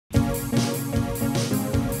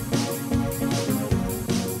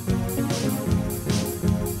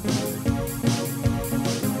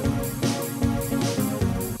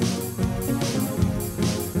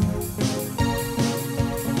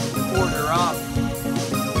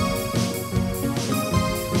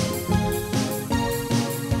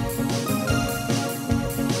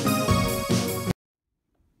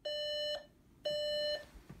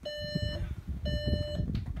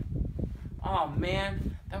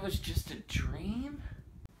that was just a dream?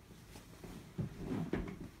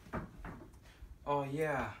 Oh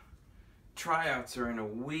yeah, tryouts are in a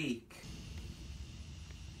week.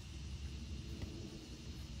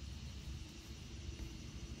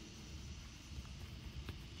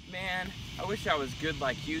 Man, I wish I was good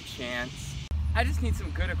like you, Chance. I just need some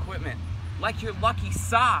good equipment, like your lucky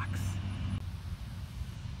socks.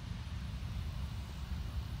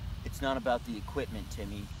 It's not about the equipment,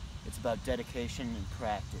 Timmy. It's about dedication and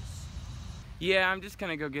practice. Yeah, I'm just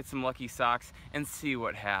gonna go get some lucky socks and see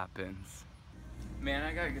what happens. Man,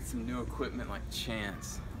 I gotta get some new equipment like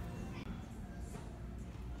Chance.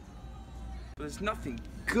 But there's nothing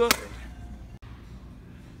good.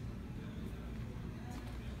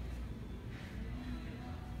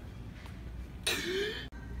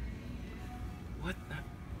 What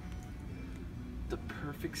the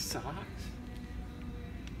perfect socks?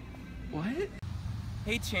 What?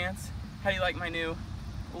 Hey Chance, how do you like my new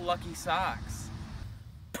lucky socks?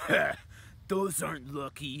 Those aren't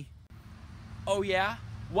lucky. Oh yeah?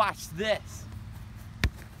 Watch this.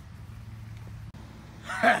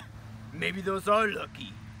 Maybe those are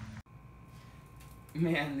lucky.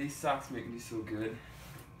 Man, these socks make me so good.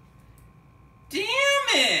 Damn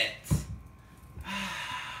it!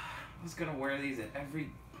 I was gonna wear these at every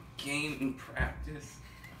game and practice.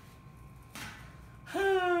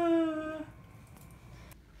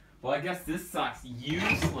 Well, I guess this sock's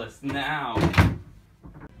useless now.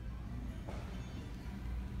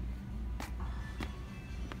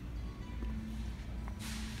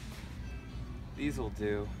 These'll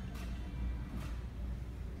do.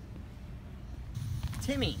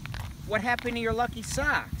 Timmy, what happened to your lucky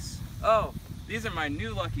socks? Oh, these are my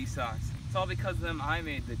new lucky socks. It's all because of them I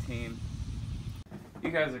made the team.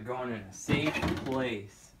 You guys are going in a safe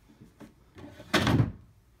place.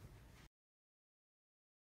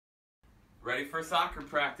 Ready for soccer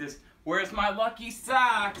practice? Where's my lucky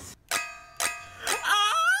socks?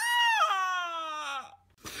 Ah!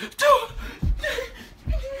 No!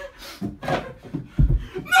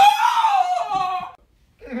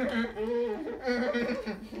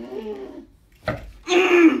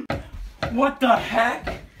 What the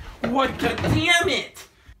heck? What the damn it?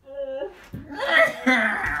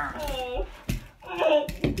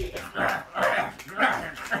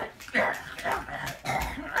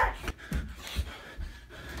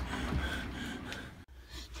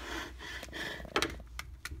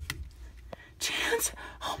 Chance,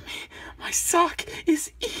 help me. My sock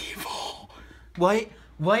is evil. Wait,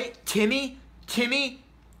 Timmy?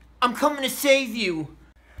 I'm coming to save you.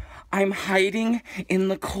 I'm hiding in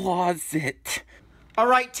the closet. All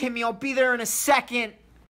right, Timmy, I'll be there in a second.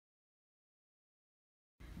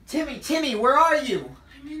 Timmy, where are you?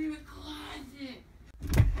 I'm in the closet.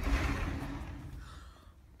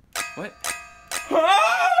 What?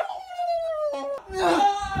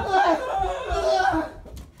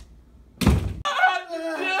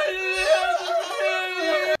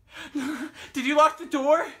 Did you lock the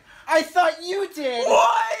door? I thought you did.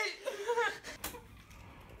 What?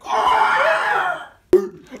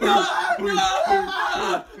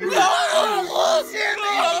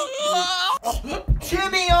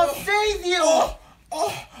 Timmy, I'll save you.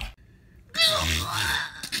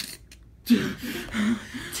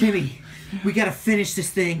 Timmy, we gotta finish this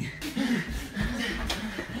thing.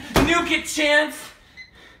 Nuke it, Chance.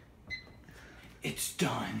 It's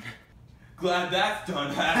done. Glad that's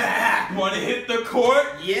done, huh? Want to hit the court?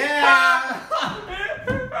 Yeah.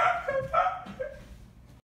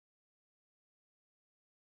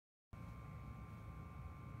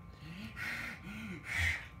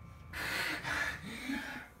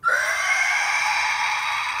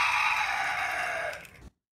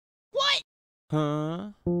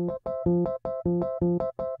 Huh?